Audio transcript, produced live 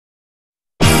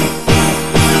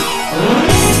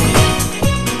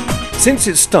Since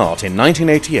its start in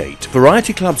 1988,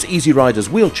 Variety Club's Easy Riders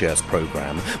Wheelchairs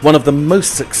programme, one of the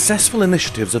most successful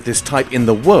initiatives of this type in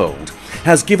the world,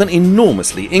 has given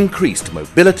enormously increased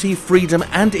mobility, freedom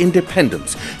and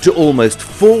independence to almost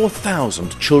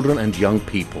 4,000 children and young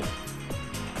people.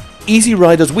 Easy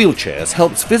Riders Wheelchairs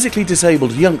helps physically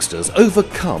disabled youngsters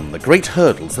overcome the great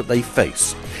hurdles that they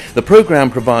face. The programme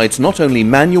provides not only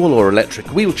manual or electric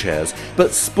wheelchairs,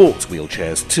 but sports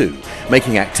wheelchairs too,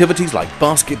 making activities like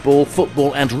basketball,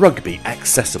 football and rugby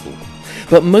accessible.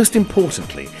 But most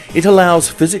importantly, it allows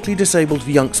physically disabled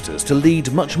youngsters to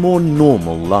lead much more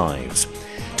normal lives.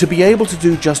 To be able to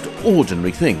do just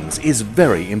ordinary things is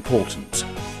very important.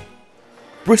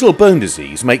 Brittle bone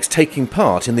disease makes taking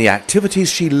part in the activities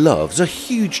she loves a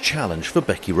huge challenge for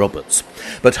Becky Roberts.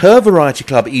 But her Variety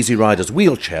Club Easy Riders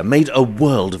wheelchair made a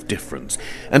world of difference.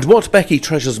 And what Becky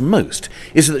treasures most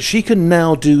is that she can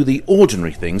now do the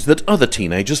ordinary things that other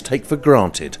teenagers take for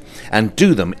granted, and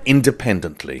do them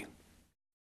independently.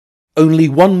 Only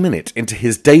 1 minute into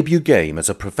his debut game as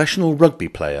a professional rugby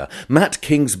player, Matt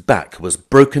King's back was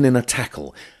broken in a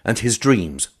tackle and his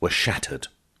dreams were shattered.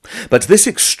 But this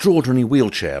extraordinary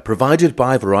wheelchair provided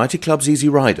by Variety Club's Easy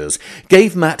Riders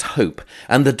gave Matt hope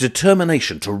and the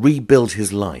determination to rebuild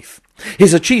his life.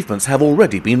 His achievements have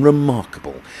already been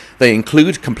remarkable. They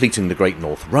include completing the Great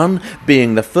North Run,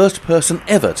 being the first person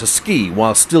ever to ski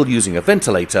while still using a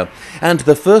ventilator, and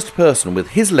the first person with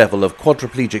his level of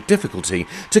quadriplegic difficulty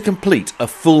to complete a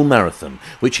full marathon,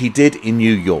 which he did in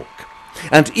New York.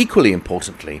 And equally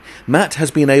importantly, Matt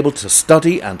has been able to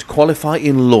study and qualify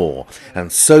in law,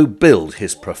 and so build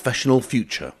his professional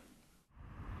future.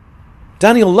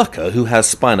 Daniel Lucker, who has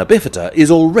spina bifida,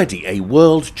 is already a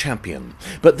world champion,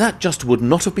 but that just would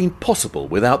not have been possible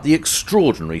without the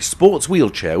extraordinary sports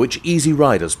wheelchair which Easy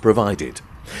Riders provided.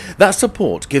 That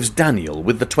support gives Daniel,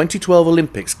 with the 2012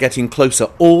 Olympics getting closer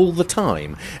all the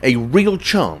time, a real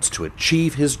chance to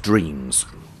achieve his dreams.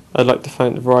 I'd like to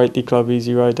thank the Variety Club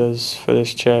Easy Riders for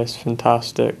this chair. It's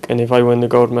fantastic, and if I win the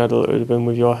gold medal it would have been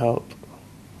with your help.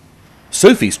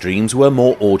 Sophie's dreams were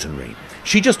more ordinary.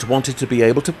 She just wanted to be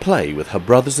able to play with her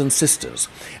brothers and sisters,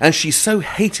 and she so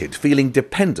hated feeling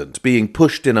dependent being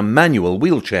pushed in a manual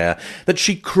wheelchair that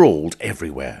she crawled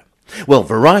everywhere. Well,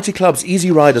 Variety Club's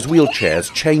Easy Riders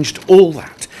wheelchairs changed all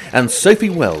that, and Sophie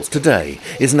Wells today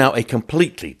is now a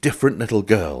completely different little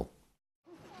girl.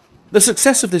 The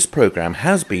success of this programme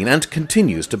has been and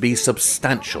continues to be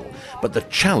substantial, but the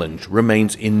challenge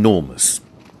remains enormous.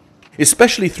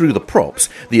 Especially through the props,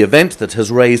 the event that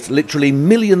has raised literally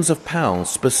millions of pounds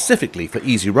specifically for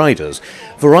Easy Riders,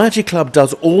 Variety Club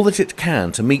does all that it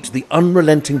can to meet the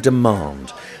unrelenting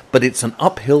demand, but it's an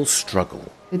uphill struggle.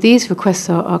 These requests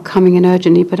are coming in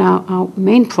urgently, but our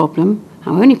main problem,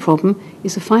 our only problem,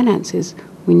 is the finances.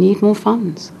 We need more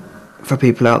funds. For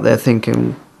people out there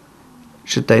thinking,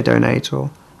 should they donate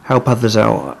or help others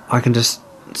out, I can just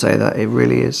say that it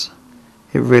really is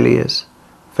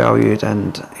valued,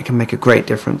 and it can make a great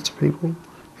difference to people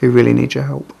who really need your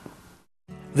help.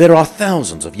 There are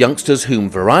thousands of youngsters whom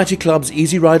Variety Club's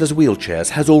Easy Riders wheelchairs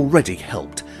has already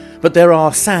helped, but there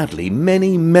are sadly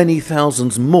many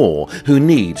thousands more who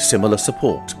need similar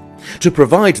support. To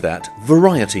provide that,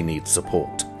 Variety needs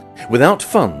support. Without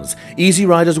funds, Easy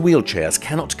Riders wheelchairs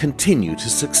cannot continue to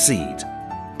succeed.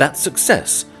 That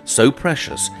success, so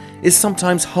precious, is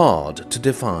sometimes hard to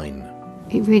define.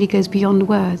 It really goes beyond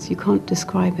words. You can't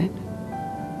describe it.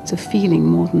 It's a feeling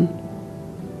more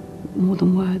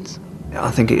than words. I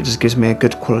think it just gives me a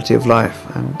good quality of life,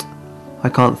 and I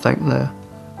can't thank the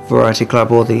Variety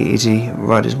Club or the Easy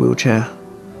Riders wheelchair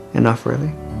enough,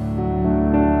 really.